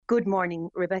Good morning,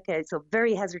 Rebecca. So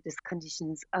very hazardous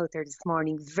conditions out there this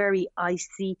morning, very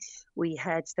icy. We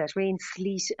had that rain,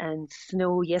 sleet and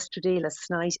snow yesterday, last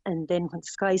night, and then when the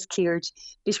skies cleared,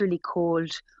 bitterly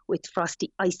cold with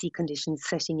frosty, icy conditions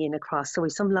setting in across. So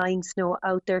with some lying snow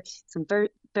out there, some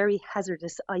very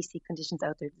hazardous, icy conditions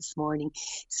out there this morning.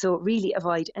 So really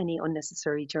avoid any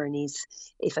unnecessary journeys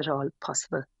if at all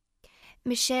possible.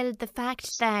 Michelle, the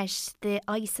fact that the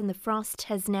ice and the frost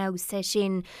has now set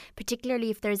in,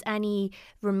 particularly if there's any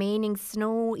remaining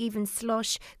snow, even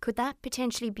slush, could that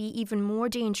potentially be even more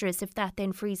dangerous if that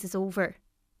then freezes over?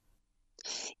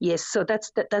 Yes, so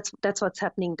that's what's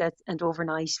happening. That and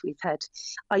overnight we've had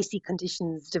icy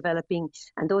conditions developing,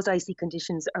 and those icy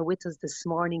conditions are with us this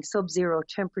morning. Sub-zero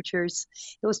temperatures.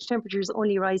 Those temperatures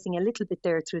only rising a little bit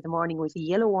there through the morning with a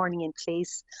yellow warning in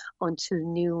place until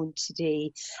noon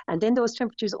today, and then those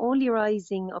temperatures only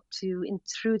rising up to in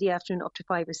through the afternoon up to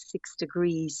 5 or 6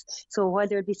 degrees. So while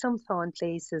there'll be some thaw in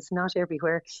places, not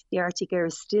everywhere, the Arctic air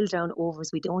is still down over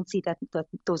us. We don't see that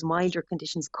those milder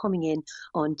conditions coming in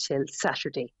until Saturday.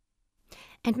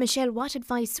 And Michelle, what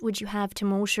advice would you have to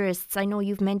motorists? I know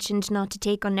you've mentioned not to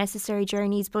take unnecessary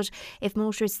journeys, but if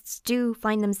motorists do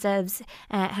find themselves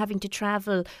having to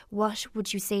travel, what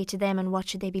would you say to them and what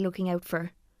should they be looking out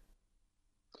for?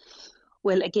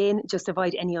 Well, again, just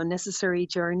avoid any unnecessary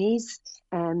journeys.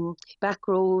 Back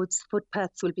roads,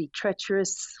 footpaths will be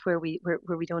treacherous where we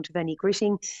don't have any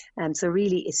gritting. So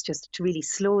really, it's just to really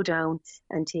slow down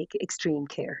and take extreme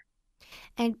care.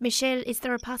 And Michelle, is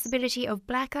there a possibility of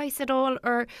black ice at all,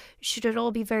 or should it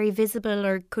all be very visible,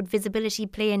 or could visibility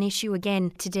play an issue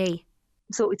again today?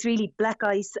 So it's really black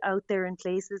ice out there in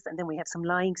places, and then we have some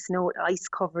lying snow, ice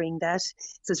covering that.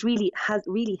 So it's really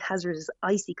hazardous,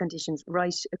 icy conditions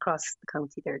right across the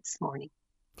county there this morning.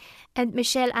 And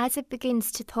Michelle, as it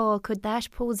begins to thaw, could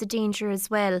that pose a danger as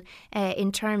well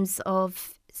in terms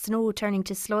of snow turning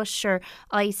to slush or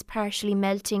ice partially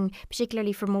melting,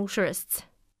 particularly for motorists?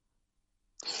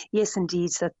 Yes, indeed,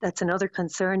 that's another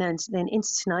concern. And then into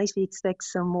tonight, we expect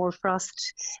some more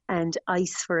frost and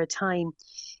ice for a time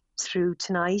through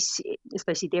tonight,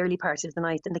 especially the early part of the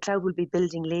night. And the cloud will be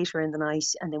building later in the night,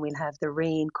 and then we'll have the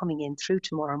rain coming in through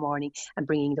tomorrow morning and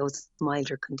bringing those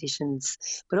milder conditions.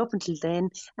 But up until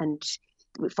then, and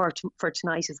for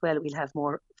tonight as well, we'll have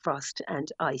more frost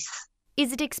and ice.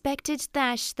 Is it expected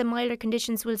that the milder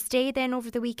conditions will stay then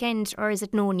over the weekend, or is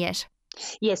it known yet?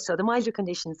 Yes, so the milder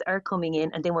conditions are coming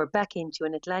in, and then we're back into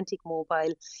an Atlantic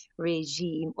mobile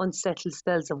regime, unsettled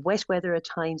spells of wet weather at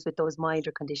times with those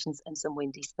milder conditions and some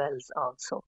windy spells also.